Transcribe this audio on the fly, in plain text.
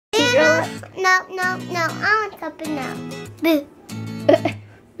No. I want something now. Boo. What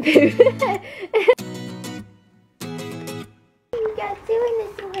are you guys doing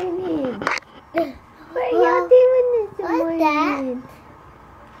this morning? What are y'all doing this morning? That?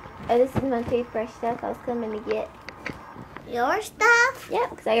 Oh, this is my toothbrush stuff I was coming to get. Your stuff? Yep,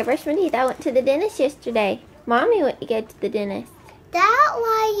 because I got brushed my teeth. I went to the dentist yesterday. Mommy went to go to the dentist. That's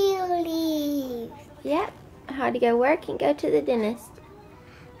why you leave. Yep, I had to go work and go to the dentist.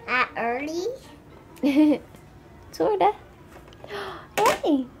 At early? Sorta.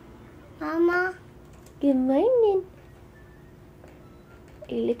 Hey. Mama. Good morning.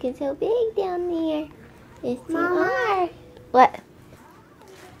 You're looking so big down there. Yes, you are. What?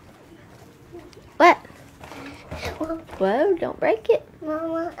 What? Whoa, don't break it.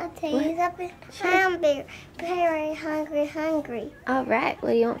 Mama, I'll tell you something. Sure. I'm very hungry. All right,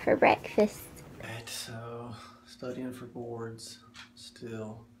 what do you want for breakfast? Alright, so studying for boards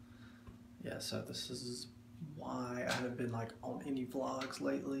still. Yeah, so this is why I haven't been like on any vlogs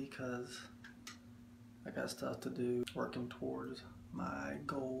lately, because I got stuff to do, working towards my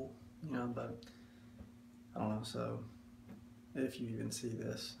goal, you know, but I don't know, so if you even see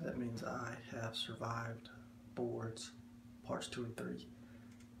this, that means I have survived boards, parts 2 and 3.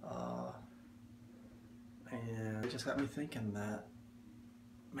 And it just got me thinking that,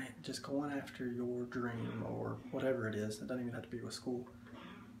 man, just going after your dream or whatever it is, it doesn't even have to be with school,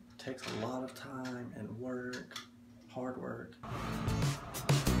 it takes a lot of time and work, hard work.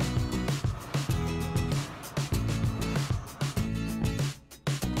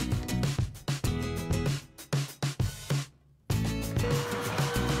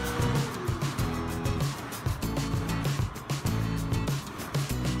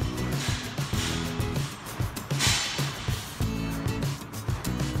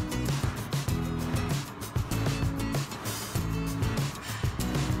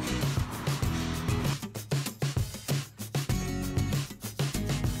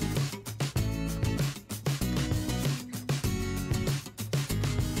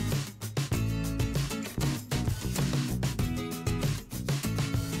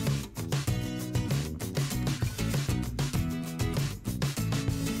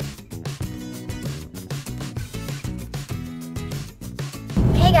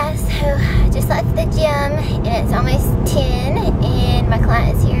 Hey guys, so I just left the gym and it's almost 10 and my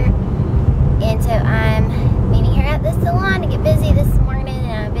client is here, and so I'm meeting her at the salon to get busy this morning,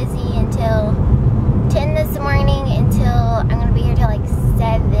 and I'm busy until 10 this morning until I'm gonna be here till like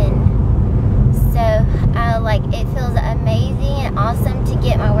 7. So it feels amazing and awesome to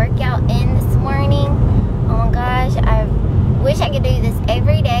get my workout in this morning. Oh my gosh, I wish I could do this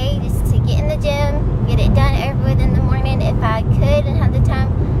every day, just to get in the gym, get it done over with in the morning. If I could and had the time,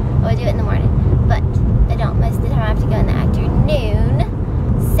 I would do it in the morning, but I don't. Most of the time I have to go in the afternoon,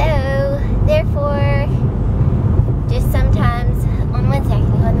 so therefore just sometimes on Wednesday I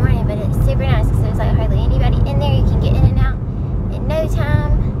can go in the morning, but it's super nice because there's like hardly anybody in there. You can get in and out in no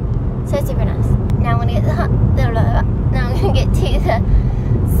time, so it's super nice. Now I'm gonna get to the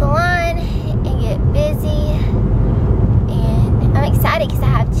salon and get busy, and I'm excited because I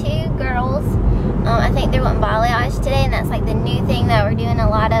have 2 girls. I think they're wanting balayage today, and that's like the new thing that we're doing a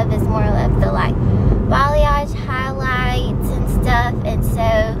lot of, is more of the like balayage highlights and stuff, and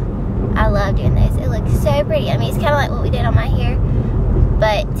so I love doing those. It looks so pretty. I mean, it's kind of like what we did on my hair,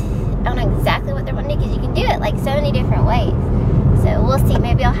 but I don't know exactly what they're wanting to do because you can do it like so many different ways. So we'll see.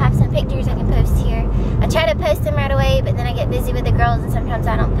 Maybe I'll have some pictures I can post here. I try to post them right away, but then I get busy with the girls and sometimes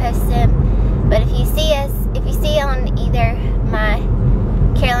I don't post them. But if you see on either my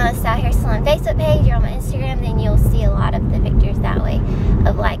Carolina Style Hair Salon Facebook page or on my Instagram, then you'll see a lot of the pictures that way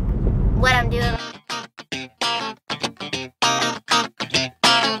of like what I'm doing.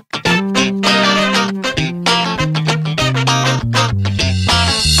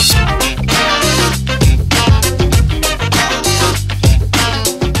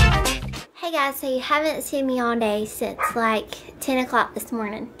 Hey guys, so you haven't seen me all day since like 10 o'clock this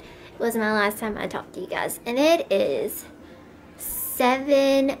morning. It was my last time I talked to you guys, and it is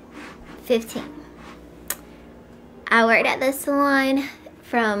 7:15. I worked at the salon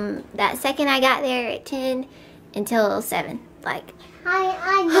from that second I got there at 10 until 7. Like,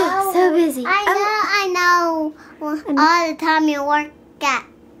 I know. So busy. I know. Well, all the time you work at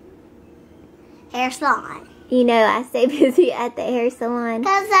hair salon. You know, I stay busy at the hair salon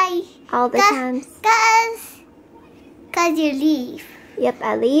all the times. Cause you leave. Yep,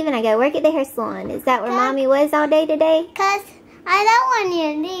 I leave and I go work at the hair salon. Is that where Mommy was all day today? Cause I don't want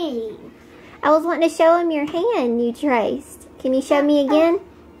you to leave. I was wanting to show him your hand you traced. Can you show me again?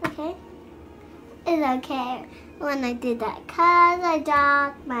 Okay. It's okay. when I did that because I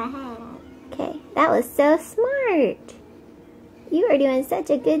dropped my hand. Okay, that was so smart. You are doing such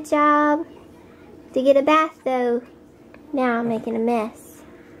a good job to get a bath, though. Now I'm making a mess.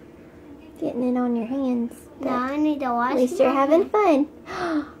 Getting it on your hands. Now I need to wash. At least you're having fun.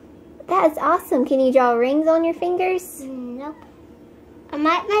 That's awesome. Can you draw rings on your fingers? Nope. I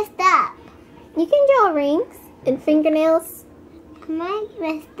might mess up. You can draw rings and fingernails. I might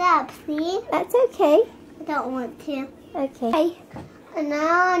mess up, see? That's okay. I don't want to. Okay. And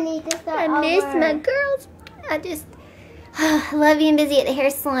now I need to start I miss over. my girls. I just love being busy at the hair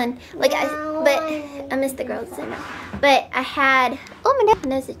salon. Like I miss the girls so much. But I had my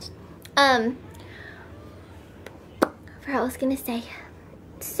nose itched. I forgot what I was gonna say.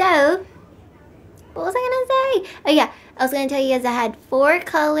 So what was I gonna say? Oh yeah, I was gonna tell you guys I had 4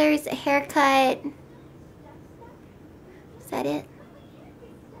 colors, a haircut. Is that it?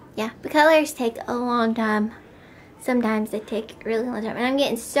 Yeah, the colors take a long time. Sometimes they take a really long time. And I'm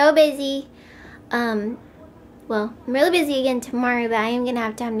getting so busy. Well, I'm really busy again tomorrow, but I am going to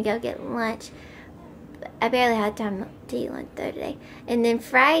have time to go get lunch. I barely had time to eat lunch though today. And then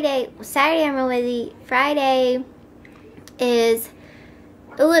Saturday I'm real busy. Friday is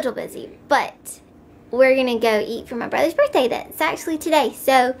a little busy. But we're going to go eat for my brother's birthday. That's actually today.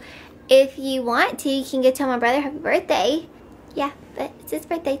 So if you want to, you can go tell my brother happy birthday. Yeah, but it's his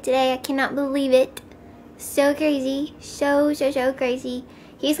birthday today. I cannot believe it. So crazy. So crazy.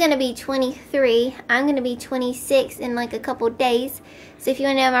 He's going to be 23. I'm going to be 26 in like a couple days. So if you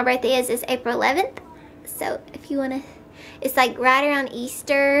want to know my birthday is, it's April 11th. So if you want to, it's like right around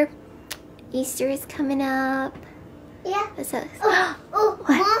Easter. Easter is coming up. Yeah. So,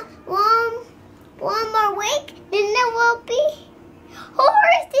 one more week, then there will be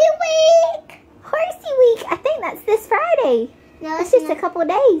Horsey Week. Horsey Week. I think that's this Friday. No, it's just a couple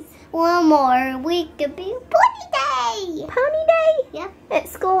days. One more week to be Pony Day. Pony Day? Yeah. At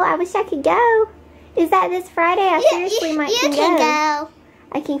school, I wish I could go. Is that this Friday? I seriously might can go.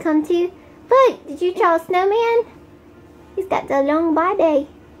 I can come too. Look, did you draw a snowman? He's got the long body.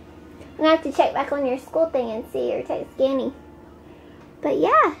 I'm going to have to check back on your school thing and see, or text Scanny. But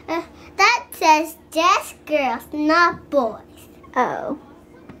yeah. That says just girls, not boys. Oh.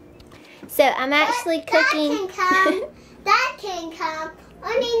 So I'm actually cooking. That can come.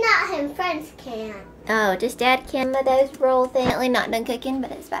 Only not him friends can. Oh, just Dad can. But those roll things. Definitely not done cooking,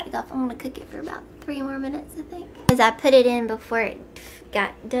 but it's about to go off. I'm going to cook it for about 3 more minutes, I think. Because I put it in before it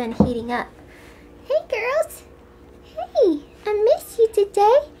got done heating up. Hey, girls. Hey, I miss you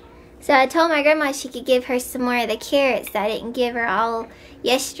today. So I told my grandma she could give her some more of the carrots that I didn't give her all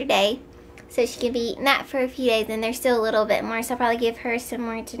yesterday. So she could be eating that for a few days, and there's still a little bit more, so I'll probably give her some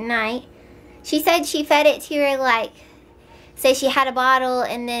more tonight. She said she fed it to her, like, say she had a bottle,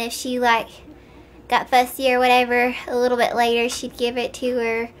 and then if she, like, got fussy or whatever, a little bit later, she'd give it to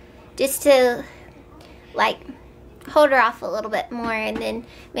her just to, like, hold her off a little bit more, and then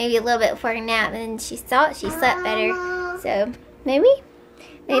maybe a little bit before her nap, and she thought she slept better. So, maybe.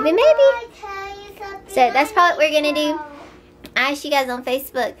 So that's probably what we're going to do. I asked you guys on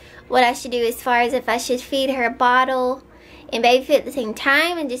Facebook what I should do as far as if I should feed her a bottle and baby food at the same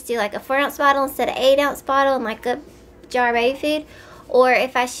time and just do like a 4-ounce bottle instead of 8-ounce bottle and like a jar of baby food. Or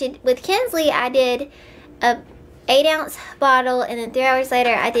if I should, with Kinsley, I did a 8-ounce bottle and then 3 hours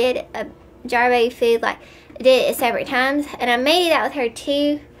later I did a jar of baby food. Like, I did it at separate times. And I made it out with her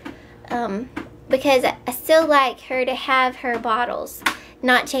too because I still like her to have her bottles.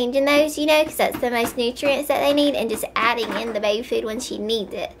 Not changing those, you know, because that's the most nutrients that they need, and just adding in the baby food when she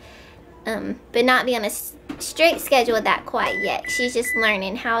needs it. But not be on a strict schedule with that quite yet. She's just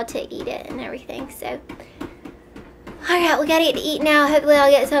learning how to eat it and everything, so. Alright, we gotta get to eat now. Hopefully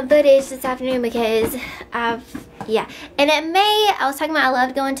I'll get some footage this afternoon because yeah. And I was talking about I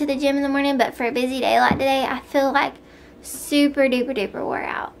love going to the gym in the morning, but for a busy day like today, I feel like super duper duper wore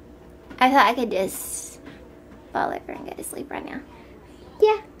out. I thought I could just fall over and go to sleep right now.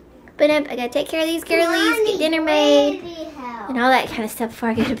 Yeah, but I gotta take care of these girlies, get dinner made, and all that kind of stuff before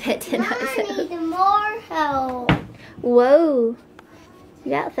I go to bed tonight. I need more help. Whoa,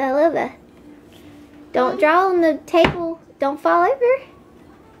 you about fell over. Don't draw on the table. Don't fall over.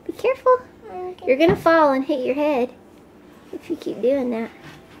 Be careful. Okay. You're gonna fall and hit your head if you keep doing that.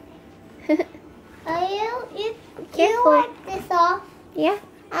 You careful. wipe this off? Yeah.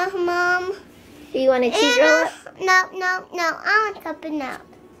 Mom. Do you want a cheese roll up? No. I want something else.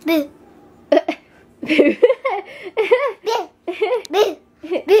 Boo. Boo. Boo.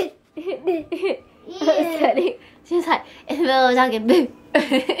 Boo. That was funny. She was like, in the middle of talking, boo.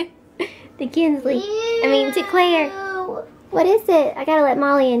 To Kinsley. To Claire. What is it? I gotta let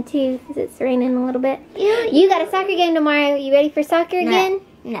Molly in too because it's raining a little bit. You got a soccer game tomorrow. You ready for soccer again?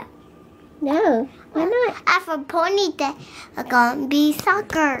 No. No. Why not? After Pony Day, it's gonna be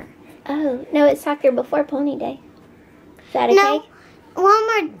soccer. Oh, no, it's soccer before Pony Day. Is that okay? No, one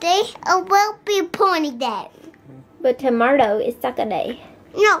more day, it will be Pony Day. But tomorrow is soccer day.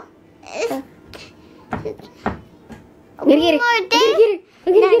 No. It's I'm gonna get it. I'm gonna get it.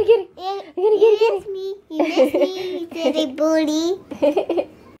 I'm gonna get it. I'm gonna get it. You miss me, you silly booty.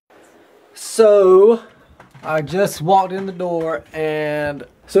 So, I just walked in the door, and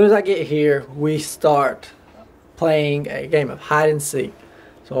as soon as I get here, we start playing a game of hide and seek.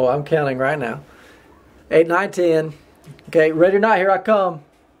 So I'm counting right now. 8, 9, 10. Okay, ready or not, here I come.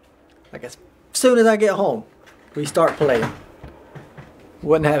 Like as soon as I get home, we start playing.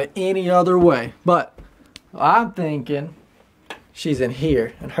 Wouldn't have it any other way. But I'm thinking she's in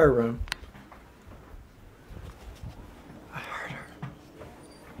here, in her room. I heard her.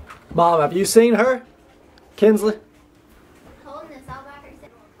 Mom, have you seen her? Kinsley? Holding this all by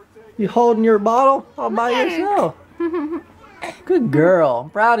herself. You holding your bottle all by yourself? Good girl. I'm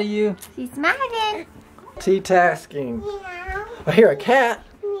proud of you. She's smiling. T-tasking. I hear a cat.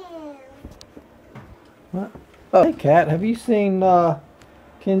 What? Oh, hey cat, have you seen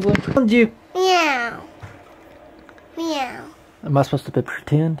Kinsley? Found you. Meow. Meow. Am I supposed to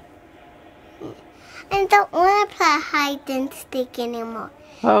pretend? I don't want to play hide and seek anymore.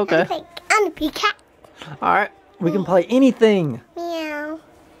 Oh, okay. I'm a big cat. Alright, we can play anything. Meow.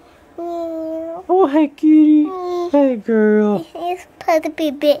 Meow. Oh, hey kitty. Hey girl. It's supposed to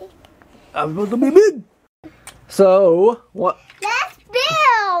be big. I'm supposed to be big. So, what? Let's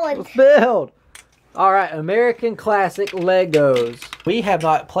build. Let's build. Alright, American Classic Legos. We have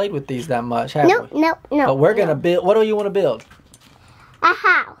not played with these that much, have we? No. But we're going to build. What do you want to build? A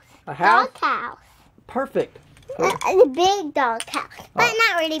house. A house? Dog house. Perfect. A big dog house. But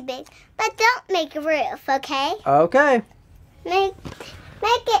not really big. But don't make a roof, okay? Okay. Make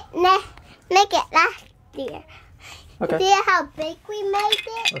it last year. Okay. See how big we made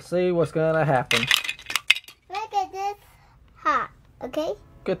it? Let's see what's going to happen. Look at this hot, okay?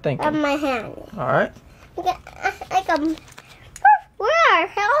 Good thinking. On my hand. Alright. We're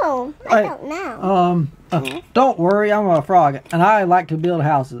home. I don't know. Don't worry, I'm a frog, and I like to build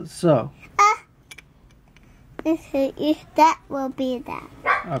houses, so. That will be that.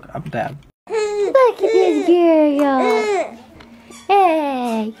 Okay, I'm Dad. Look at this girl.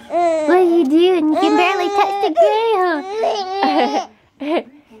 Hey, what are you doing? You can barely touch the ground.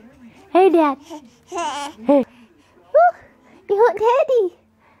 Hey, Dad. Hey. Ooh, you want Daddy?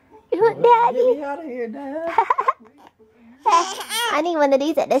 You want Daddy? Get me out of here, Dad. I need one of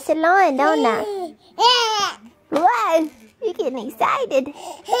these at the salon, don't I? Whoa, you're getting excited.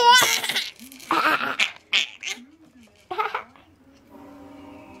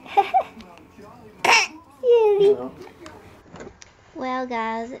 Well,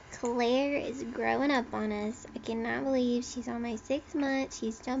 guys, Claire is growing up on us. I cannot believe she's almost 6 months.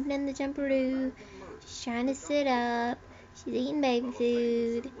 She's jumping in the jumperoo. She's trying to sit up. She's eating baby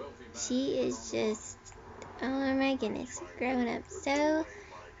food. She is just, oh my goodness, growing up so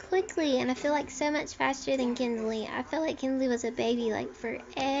quickly. And I feel like so much faster than Kinsley. I feel like Kinsley was a baby like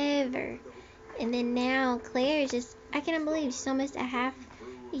forever. And then now Claire is just, I cannot believe she's almost a half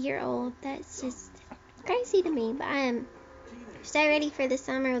year old. That's just crazy to me. But I am so ready for the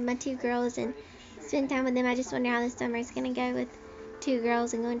summer with my 2 girls and spend time with them. I just wonder how the summer is going to go with 2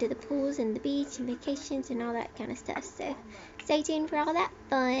 girls and going to the pools and the beach and vacations and all that kind of stuff. So stay tuned for all that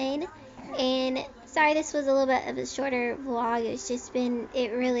fun. And sorry this was a little bit of a shorter vlog. It's just been,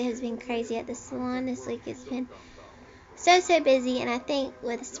 it really has been crazy at the salon this week. It's been so busy, and I think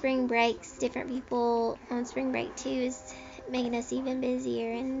with spring breaks, different people on spring break too is making us even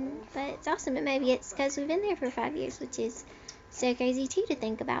busier. But it's awesome. And maybe it's because we've been there for 5 years, which is so crazy too to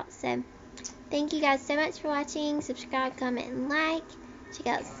think about. So thank you guys so much for watching. Subscribe, comment, and like. Check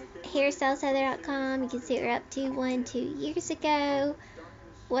out HairStylistHeather.com. You can see what we're up to 1-2 years ago,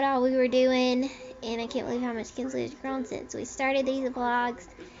 what all we were doing, and I can't believe how much Kinsley has grown since we started these vlogs.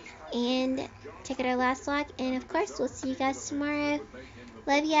 And check out our last vlog, and of course we'll see you guys tomorrow.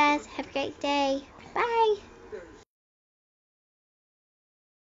 Love you guys. Have a great day. Bye.